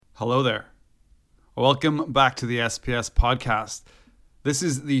Hello there. Welcome back to the SPS podcast. This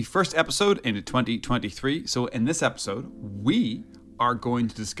is the first episode in 2023. So in this episode, we are going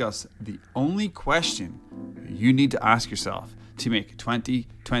to discuss the only question you need to ask yourself to make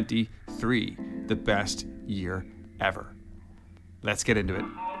 2023 the best year ever. Let's get into it.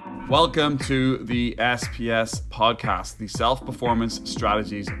 Welcome to the SPS podcast, the Self-Performance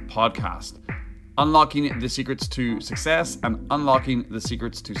Strategies podcast. Unlocking the secrets to success and unlocking the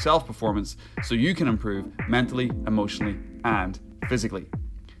secrets to self-performance so you can improve mentally, emotionally, and physically.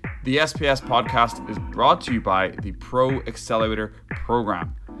 The SPS podcast is brought to you by the Pro Accelerator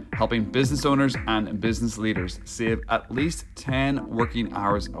program, helping business owners and business leaders save at least 10 working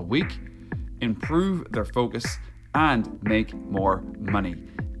hours a week, improve their focus, and make more money.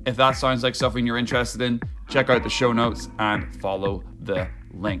 If that sounds like something you're interested in, check out the show notes and follow the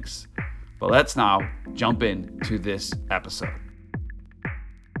links. But let's now jump into this episode.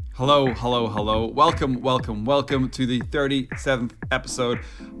 Hello. Welcome to the 37th episode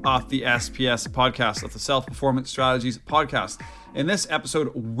of the SPS podcast, of the Self-Performance Strategies podcast. In this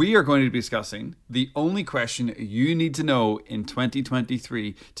episode, we are going to be discussing the only question you need to know in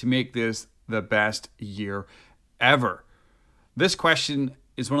 2023 to make this the best year ever. This question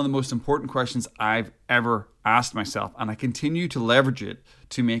is one of the most important questions I've ever asked myself, and I continue to leverage it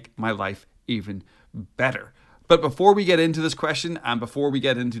to make my life even better. But before we get into this question and before we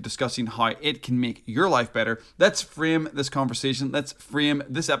get into discussing how it can make your life better, let's frame this conversation, let's frame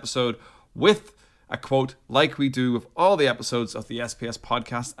this episode with a quote like we do with all the episodes of the SPS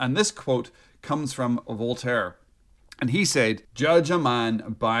podcast. And this quote comes from Voltaire. And he said, "Judge a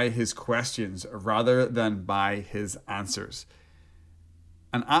man by his questions rather than by his answers."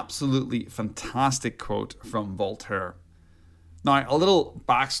 An absolutely fantastic quote from Voltaire. Now, a little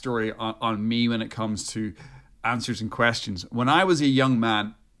backstory on me when it comes to answers and questions. When I was a young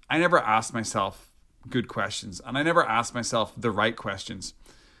man, I never asked myself good questions, and I never asked myself the right questions.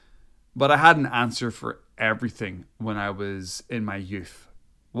 But I had an answer for everything when I was in my youth.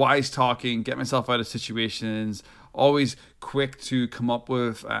 Wise talking, get myself out of situations, always quick to come up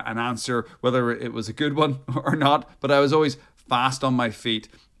with an answer, whether it was a good one or not, but I was always fast on my feet.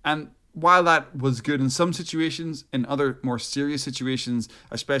 And while that was good in some situations, in other more serious situations,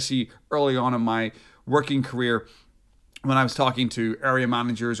 especially early on in my working career, when I was talking to area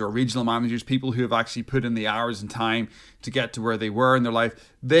managers or regional managers, people who have actually put in the hours and time to get to where they were in their life,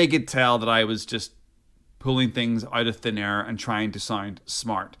 they could tell that I was just pulling things out of thin air and trying to sound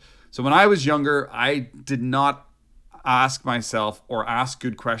smart. So when I was younger, I did not ask myself or ask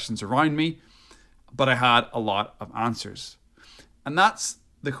good questions around me, but I had a lot of answers. And that's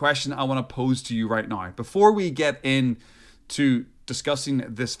the question I want to pose to you right now. Before we get into discussing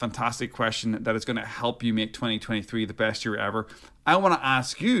this fantastic question that is going to help you make 2023 the best year ever, I want to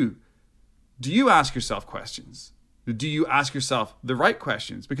ask you, do you ask yourself questions? Do you ask yourself the right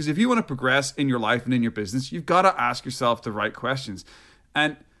questions? Because if you want to progress in your life and in your business, you've got to ask yourself the right questions.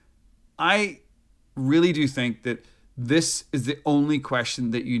 And I really do think that this is the only question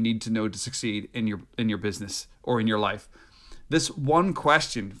that you need to know to succeed in your business or in your life. This one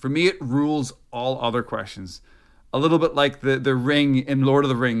question, for me, it rules all other questions. A little bit like the ring in Lord of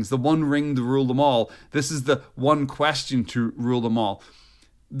the Rings, the one ring to rule them all. This is the one question to rule them all.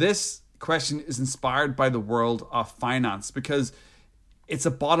 This question is inspired by the world of finance because it's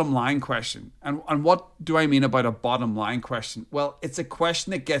a bottom line question. And what do I mean about a bottom line question? Well, it's a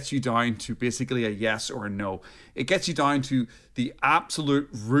question that gets you down to basically a yes or a no. It gets you down to the absolute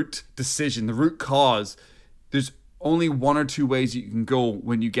root decision, the root cause. There's only one or two ways you can go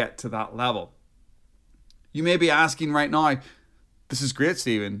when you get to that level. You may be asking right now, this is great,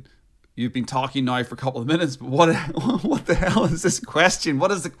 Stephen. You've been talking now for a couple of minutes, but what the hell is this question?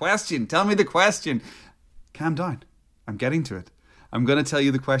 What is the question? Tell me the question. Calm down. I'm getting to it. I'm going to tell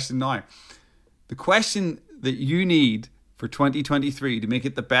you the question now. The question that you need for 2023 to make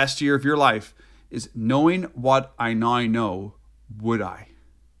it the best year of your life is, knowing what I now know, would I?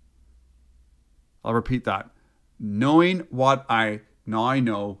 I'll repeat that. Knowing what I now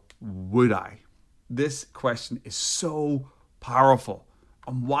know, would I? This question is so powerful.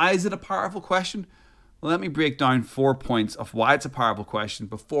 And why is it a powerful question? Well, let me break down 4 points of why it's a powerful question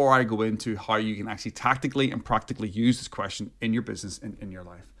before I go into how you can actually tactically and practically use this question in your business and in your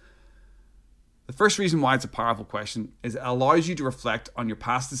life. The first reason why it's a powerful question is it allows you to reflect on your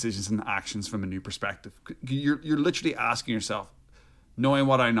past decisions and actions from a new perspective. You're literally asking yourself, knowing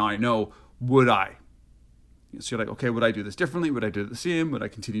what I now know, would I? So you're like, okay, would I do this differently? Would I do it the same? Would I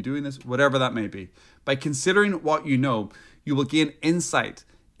continue doing this? Whatever that may be. By considering what you know, you will gain insight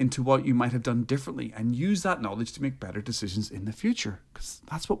into what you might have done differently and use that knowledge to make better decisions in the future. Because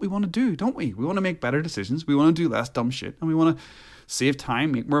that's what we want to do, don't we? We want to make better decisions. We want to do less dumb shit. And we want to save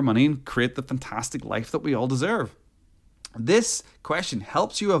time, make more money, and create the fantastic life that we all deserve. This question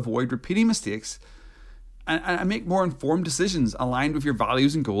helps you avoid repeating mistakes and make more informed decisions aligned with your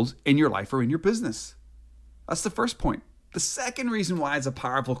values and goals in your life or in your business. That's the first point. The second reason why it's a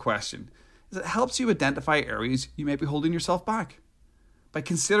powerful question is it helps you identify areas you may be holding yourself back. By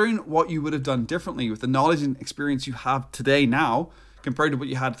considering what you would have done differently with the knowledge and experience you have today now, compared to what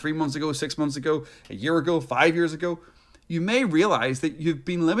you had 3 months ago, 6 months ago, a year ago, 5 years ago, you may realize that you've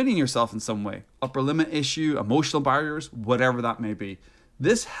been limiting yourself in some way. Upper limit issue, emotional barriers, whatever that may be.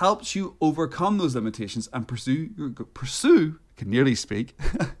 This helps you overcome those limitations and pursue, can nearly speak,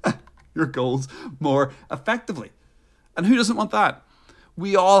 your goals more effectively. And who doesn't want that?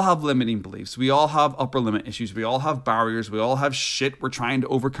 We all have limiting beliefs. We all have upper limit issues. We all have barriers. We all have shit we're trying to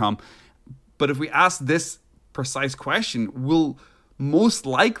overcome. But if we ask this precise question, we'll most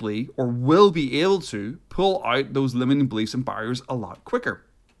likely or will be able to pull out those limiting beliefs and barriers a lot quicker.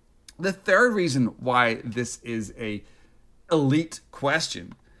 The third reason why this is a elite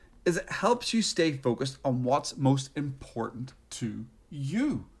question is it helps you stay focused on what's most important to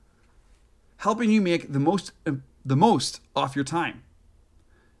you, helping you make the most of your time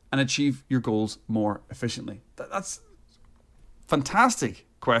and achieve your goals more efficiently. That's fantastic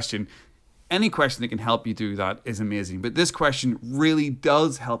question. Any question that can help you do that is amazing. But this question really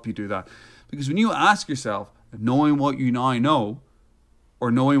does help you do that. Because when you ask yourself, knowing what you now know, or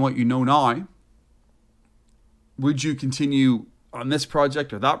knowing what you know now, would you continue on this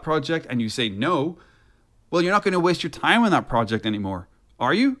project or that project? And you say no, well, you're not going to waste your time on that project anymore,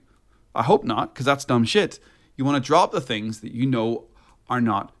 are you? I hope not, because that's dumb shit. You want to drop the things that you know are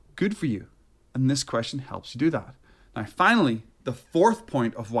not good for you. And this question helps you do that. Now, finally, the fourth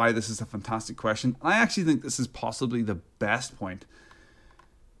point of why this is a fantastic question, and I actually think this is possibly the best point.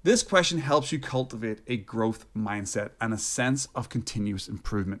 This question helps you cultivate a growth mindset and a sense of continuous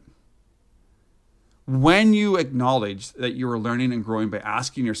improvement. When you acknowledge that you are learning and growing by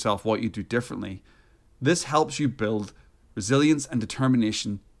asking yourself what you do differently, this helps you build resilience and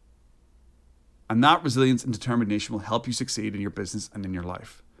determination. And that resilience and determination will help you succeed in your business and in your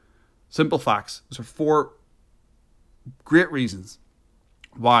life. Simple facts. Those are 4 great reasons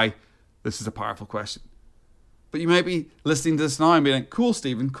why this is a powerful question. But you might be listening to this now and being like, cool,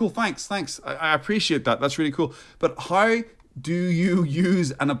 Stephen, cool, thanks. I appreciate that. That's really cool. But how do you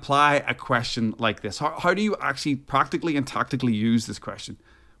use and apply a question like this? How do you actually practically and tactically use this question?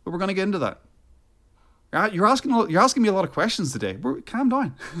 Well, we're going to get into that. You're asking me a lot of questions today. Calm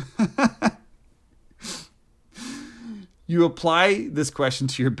down. You apply this question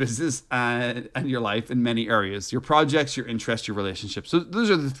to your business and your life in many areas: your projects, your interests, your relationships. So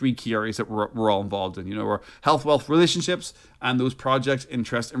those are the 3 key areas that we're all involved in. We're health, wealth, relationships, and those projects,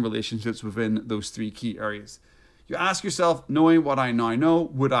 interests, and relationships within those 3 key areas. You ask yourself, knowing what I now know,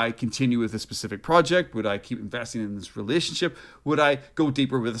 would I continue with this specific project? Would I keep investing in this relationship? Would I go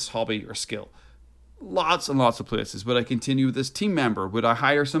deeper with this hobby or skill? Lots and lots of places. Would I continue with this team member? Would I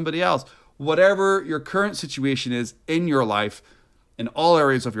hire somebody else? Whatever your current situation is in your life, in all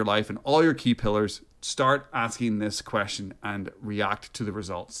areas of your life, and all your key pillars, start asking this question and react to the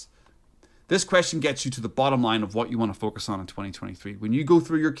results. This question gets you to the bottom line of what you want to focus on in 2023. When you go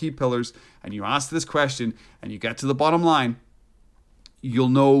through your key pillars and you ask this question and you get to the bottom line, you'll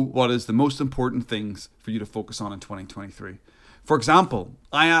know what is the most important things for you to focus on in 2023. For example,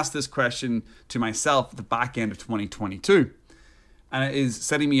 I asked this question to myself at the back end of 2022. And it is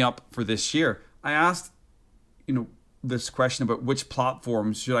setting me up for this year. I asked, this question about which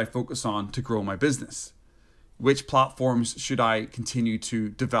platforms should I focus on to grow my business? Which platforms should I continue to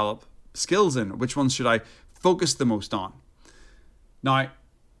develop skills in? Which ones should I focus the most on? Now,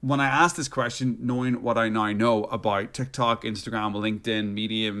 when I asked this question, knowing what I now know about TikTok, Instagram, LinkedIn,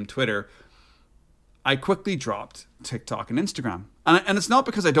 Medium, Twitter, I quickly dropped TikTok and Instagram. And it's not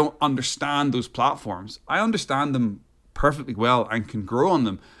because I don't understand those platforms. I understand them perfectly well and can grow on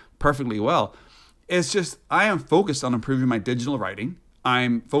them perfectly well. It's just I am focused on improving my digital writing.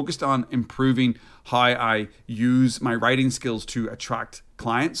 I'm focused on improving how I use my writing skills to attract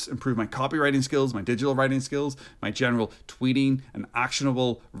clients, improve my copywriting skills, my digital writing skills, my general tweeting and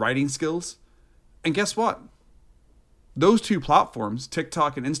actionable writing skills. And guess what? Those 2 platforms,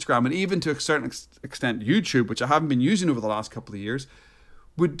 TikTok and Instagram, and even to a certain extent YouTube, which I haven't been using over the last couple of years,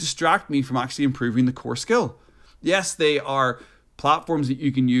 would distract me from actually improving the core skill. Yes, they are platforms that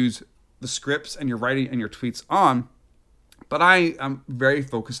you can use the scripts and your writing and your tweets on, but I am very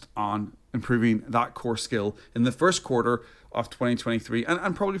focused on improving that core skill in the first quarter of 2023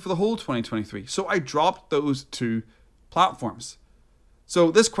 and probably for the whole 2023. So I dropped those two platforms.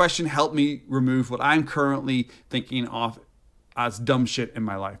 So this question helped me remove what I'm currently thinking of as dumb shit in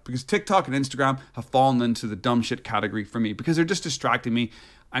my life, because TikTok and Instagram have fallen into the dumb shit category for me because they're just distracting me.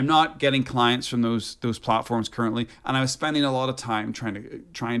 I'm not getting clients from those platforms currently, and I was spending a lot of time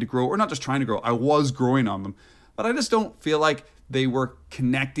trying to grow, or not just trying to grow. I was growing on them, but I just don't feel like they were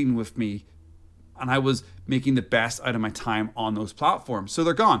connecting with me, and I was making the best out of my time on those platforms. So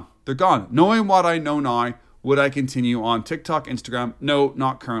they're gone. They're gone. Knowing what I know now, would I continue on TikTok, Instagram? No,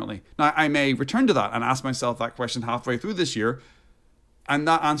 not currently. Now, I may return to that and ask myself that question halfway through this year, and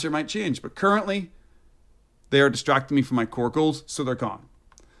that answer might change. But currently, they are distracting me from my core goals, so they're gone.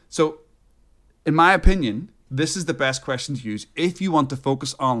 So, in my opinion, this is the best question to use if you want to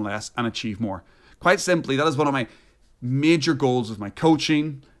focus on less and achieve more. Quite simply, that is one of my major goals with my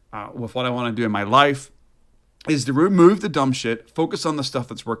coaching, with what I want to do in my life, is to remove the dumb shit, focus on the stuff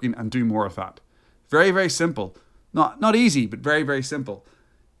that's working, and do more of that. Very, very simple. Not easy, but very, very simple.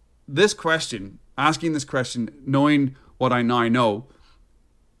 This question, asking this question, knowing what I now know,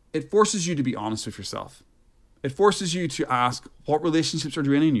 it forces you to be honest with yourself. It forces you to ask what relationships are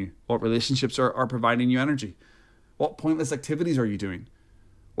draining you, what relationships are providing you energy, what pointless activities are you doing,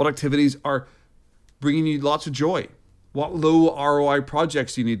 what activities are bringing you lots of joy, what low ROI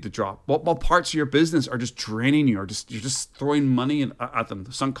projects you need to drop, what parts of your business are just draining you, or you're just throwing money at them,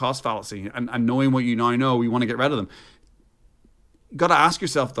 the sunk cost fallacy, and knowing what you now know, you want to get rid of them. You got to ask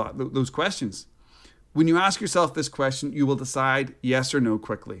yourself those questions. When you ask yourself this question, you will decide yes or no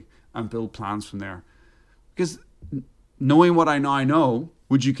quickly and build plans from there. Because knowing what I now know,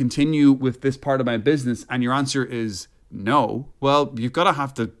 would you continue with this part of my business? And your answer is no. Well, you've got to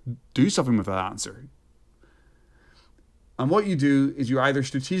have to do something with that answer. And what you do is you either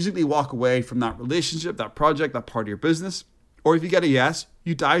strategically walk away from that relationship, that project, that part of your business, or if you get a yes,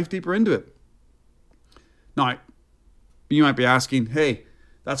 you dive deeper into it. Now, you might be asking, hey,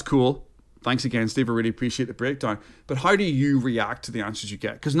 that's cool. Thanks again, Steve. I really appreciate the breakdown. But how do you react to the answers you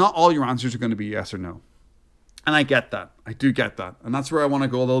get? Because not all your answers are going to be yes or no. And I get that. I do get that. And that's where I want to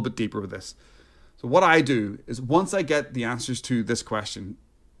go a little bit deeper with this. So what I do is once I get the answers to this question,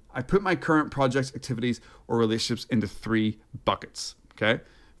 I put my current projects, activities, or relationships into 3 buckets. Okay.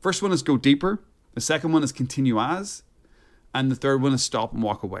 First one is go deeper. The second one is continue as. And the third one is stop and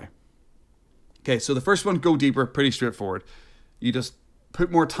walk away. Okay. So the first one, go deeper, pretty straightforward. You just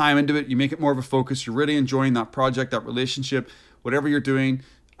put more time into it. You make it more of a focus. You're really enjoying that project, that relationship, whatever you're doing.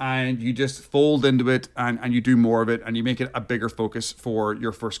 And you just fold into it and you do more of it. And you make it a bigger focus for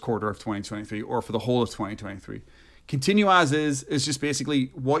your first quarter of 2023 or for the whole of 2023. Continue as is just basically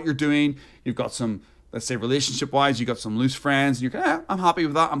what you're doing. You've got some, let's say relationship-wise, you've got some loose friends. And you're I'm happy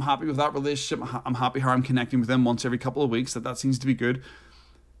with that. I'm happy with that relationship. I'm happy how I'm connecting with them once every couple of weeks. That seems to be good.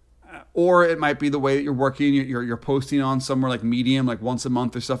 Or it might be the way that you're working. You're posting on somewhere like Medium, like once a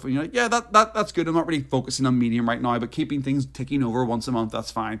month or stuff. And you're like, yeah, that's good. I'm not really focusing on Medium right now, but keeping things ticking over once a month,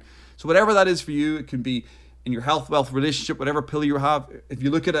 that's fine. So whatever that is for you, it can be in your health, wealth, relationship, whatever pillar you have. If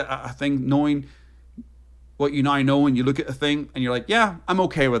you look at a thing, knowing what you now know, and you look at a thing and you're like, yeah, I'm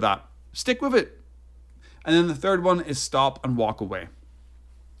okay with that, stick with it. And then the third one is stop and walk away.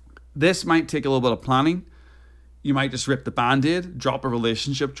 This might take a little bit of planning. You might just rip the Band-Aid, drop a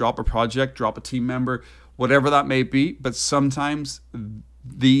relationship, drop a project, drop a team member, whatever that may be. But sometimes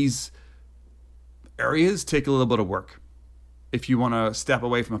these areas take a little bit of work. If you want to step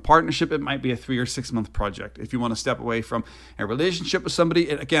away from a partnership, it might be a 3 or 6 month project. If you want to step away from a relationship with somebody,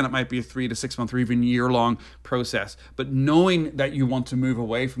 it might be a 3 to 6 month or even year-long process. But knowing that you want to move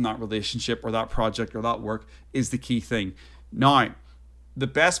away from that relationship or that project or that work is the key thing. Now, the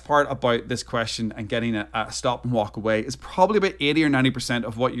best part about this question and getting a stop and walk away is probably about 80 or 90%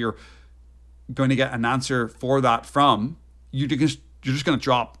 of what you're going to get an answer for that from. You're just going to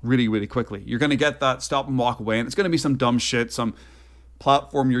drop really, really quickly. You're going to get that stop and walk away, and it's going to be some dumb shit, some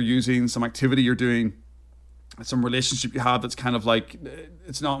platform you're using, some activity you're doing, some relationship you have that's kind of like,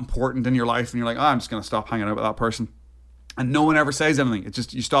 it's not important in your life, and you're like, I'm just going to stop hanging out with that person. And no one ever says anything. It's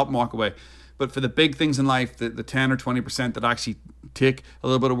just, you stop and walk away. But for the big things in life, the 10 or 20% that actually take a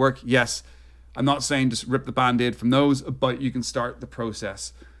little bit of work, yes, I'm not saying just rip the Band-Aid from those, but you can start the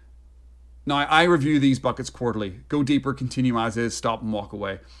process. Now, I review these buckets quarterly. Go deeper, continue as is, stop and walk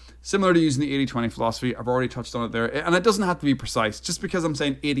away. Similar to using the 80-20 philosophy, I've already touched on it there. And it doesn't have to be precise. Just because I'm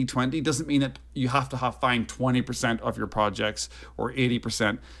saying 80-20 doesn't mean that you have to find 20% of your projects or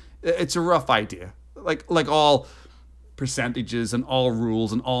 80%. It's a rough idea. Like all percentages and all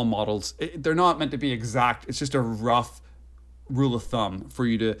rules and all models, they're not meant to be exact. It's just a rough rule of thumb for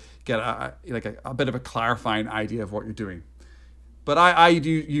you to get a bit of a clarifying idea of what you're doing. But I do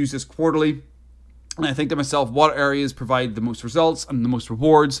use this quarterly, and I think to myself, what areas provide the most results and the most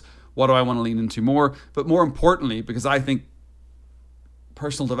rewards? What do I want to lean into more? But more importantly, because I think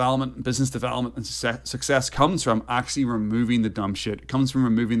personal development and business development and success comes from actually removing the dumb shit. It comes from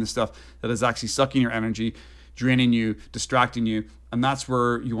removing the stuff that is actually sucking your energy, draining you, distracting you. And that's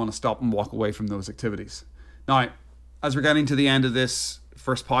where you want to stop and walk away from those activities. Now, as we're getting to the end of this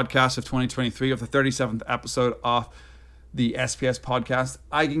first podcast of 2023, of the 37th episode of the SPS podcast,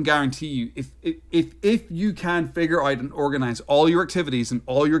 I can guarantee you, if you can figure out and organize all your activities and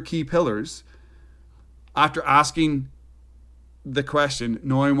all your key pillars after asking the question,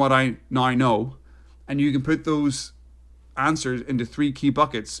 knowing what I now know, and you can put those answers into 3 key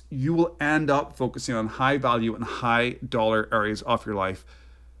buckets, you will end up focusing on high value and high dollar areas of your life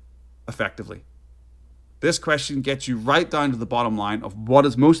effectively. This question gets you right down to the bottom line of what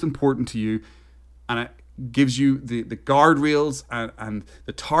is most important to you, and it gives you the guardrails and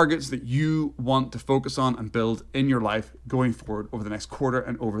the targets that you want to focus on and build in your life going forward over the next quarter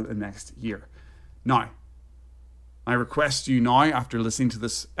and over the next year. Now, my request to you now, after listening to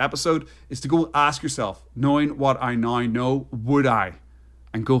this episode, is to go ask yourself, knowing what I now know, would I?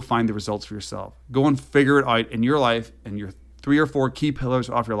 And go find the results for yourself. Go and figure it out in your life, in your 3 or 4 key pillars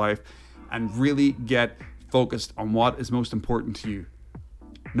of your life, and really get focused on what is most important to you.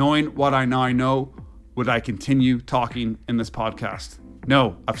 Knowing what I now know, would I continue talking in this podcast?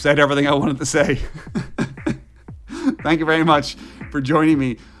 No, I've said everything I wanted to say. Thank you very much for joining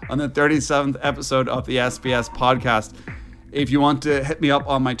me on the 37th episode of the SPS podcast. If you want to hit me up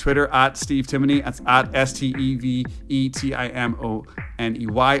on my Twitter at Steve Timoney, that's at STEVETIMONEY,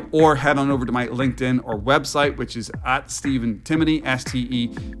 or head on over to my LinkedIn or website, which is at Stephen Timoney,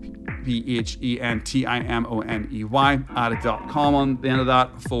 STEPHENTIMONEY, added.com on the end of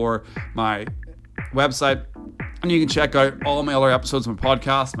that for my website. And you can check out all my other episodes of my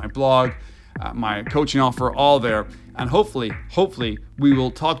podcast, my blog, my coaching offer, all there. And hopefully, we will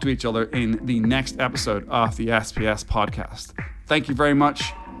talk to each other in the next episode of the SPS podcast. Thank you very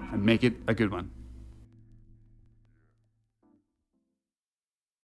much, and make it a good one.